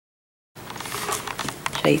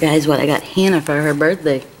Show you guys what I got Hannah for her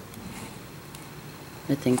birthday.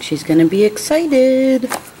 I think she's gonna be excited.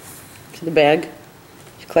 To the bag.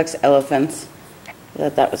 She collects elephants. I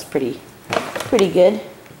thought that was pretty good.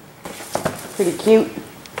 Pretty cute.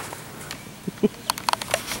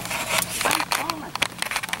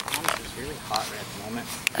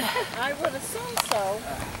 I would assume so.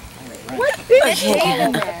 What fish?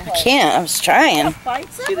 I can't. I was trying.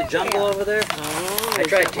 See the jungle over there? Oh, I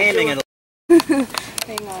tried taming it. Hang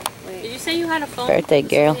on, wait. Did you say you had a phone? Birthday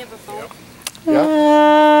girl. Yeah.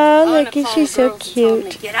 Oh, look, she's so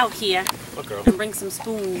cute. Get out here and bring some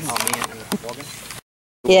spoons.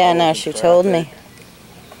 Yeah, no, she told me.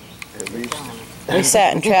 We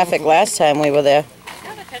sat in traffic last time we were there.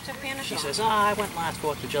 She says, oh, I went last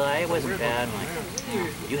 4th of July. It wasn't bad. I'm like,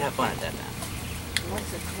 you have fun at that time.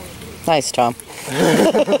 Nice, Tom. I'm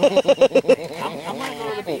going to go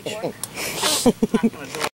to the beach.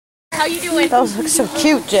 How you doing? Those look so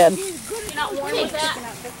cute, Jen. You're not warm with that?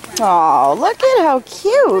 Oh, look at how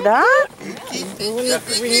cute, huh?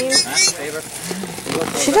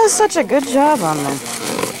 She does such a good job on them.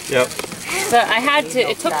 Yep. But I had to,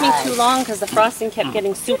 it took me too long because the frosting kept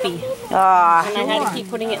getting soupy. Ah. And I had to keep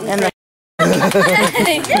putting it in the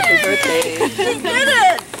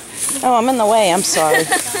Oh, I'm in the way. I'm sorry.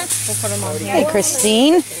 Hey,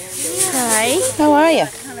 Christine. Hi. How are you?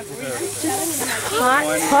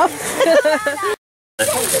 Hot.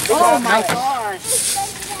 Oh my gosh.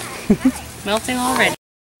 Melting already.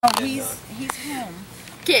 Oh, he's home.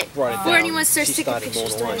 Okay, before anyone starts taking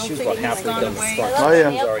pictures, do I She was about halfway done the front. Oh,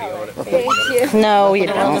 yeah. She's already on it. Thank you. No, you On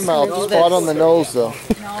the don't. mouth, spot on the nose, though.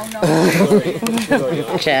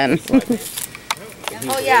 Jen.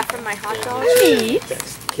 Oh yeah, from my hot dog.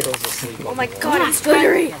 Oh my god, it's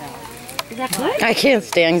glittery. Is that good? I can't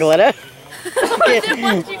stand glitter.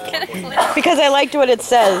 Because I liked what it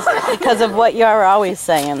says. Because of what you're always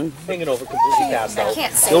saying. Hanging over, completely passed out.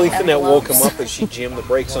 can't say The only that thing that blows. woke him up is she jammed the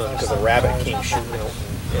brakes on because a rabbit came shooting out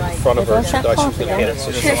in front of her. She thought she was going to hit it,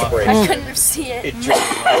 so she hit the brakes. I couldn't see it. It just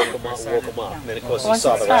woke him up. And then, of course, he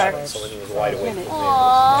saw the rabbit, so then he was wide awake.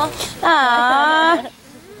 Aww.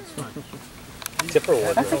 Tipper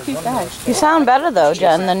would. That's a cute bag. You sound better, though,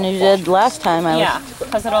 Jen, than you did last time. Yeah,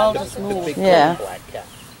 because it all just moved. Big Yeah. black cat.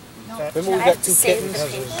 Remember we got 2 kittens?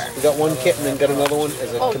 We got 1 kitten and got another one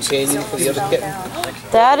as a companion for the other kitten?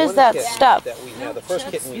 That is that stuff. That we had. The first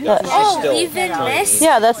kitten we got, she's Oh, still even tiny. this?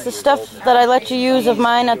 Yeah, that's the stuff that I let you use of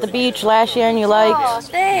mine at the beach last year and you liked. Oh,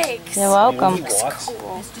 thanks. You're welcome.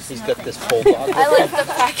 He's got this pole dog. I like the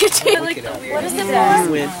packaging. What is it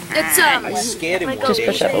for? It's I scared him. Just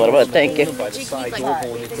push up a little bit, thank you. By the side door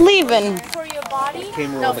going into Leaving. for your body.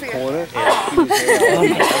 came around the corner and he was there.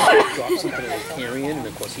 Dropped something and was carrying, and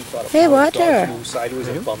of course he thought Hey, watch her. moved sideways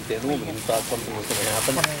and bumped into him, and he thought something was going to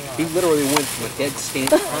happen. He literally went from a dead stand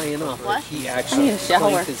high enough that he actually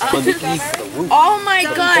planted his underneath the roof. Oh my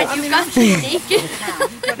god, you got me naked.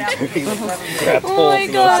 Grabbed Oh hold my of me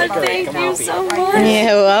and god, said, "All right, thank come you out, so baby." much.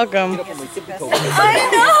 You're welcome.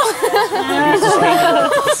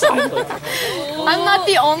 I'm not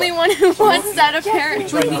the only one who wants that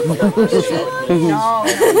apparently.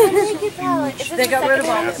 They got rid of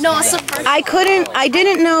all. No, it's the first. I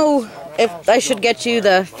didn't know if I should get you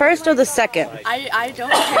the first or the second. I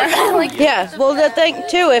don't care. Like, Yeah, well, the thing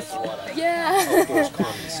too, if... yeah. Common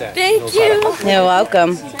sense. Thank you. You're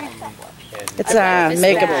welcome. It's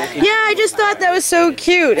makeup. Yeah, I just thought that was so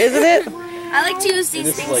cute, isn't it? I like to use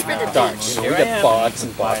these things for the Dark. beach. You know, we got bogs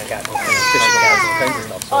and bobcats and fishing cats and all kinds of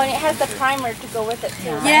stuff. So Oh, and it has the primer to go with it too.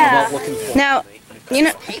 I'm Yeah. not looking for Now, you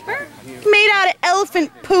know, made out of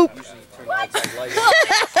elephant poop.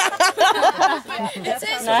 It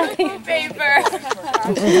says paper.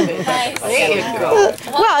 Nice.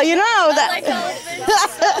 Well, you know that. Like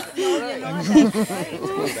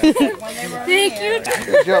Thank you.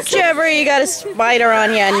 Good job. Trevor, you got a spider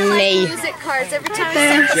on your I like knee. music cards every time I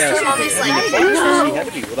send this to him. I'll be like, he had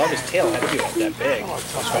to be, without his tail, had to be like that big. Not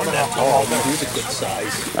that tall, but he was a good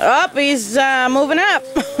size. Oh, he's moving up.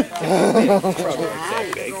 Probably like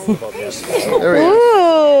that big. About this. There he is.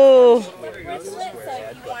 Ooh.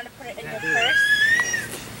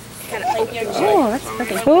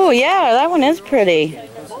 Oh, yeah, that one is pretty. I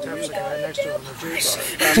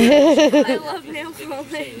love nail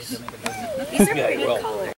polish. These are pretty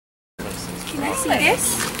colors. Can I see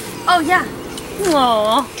this? Oh yeah.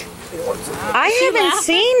 Aww. I haven't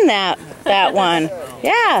seen that one.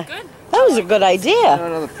 Yeah, that was a good idea.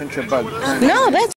 Another pincher bug. No, that's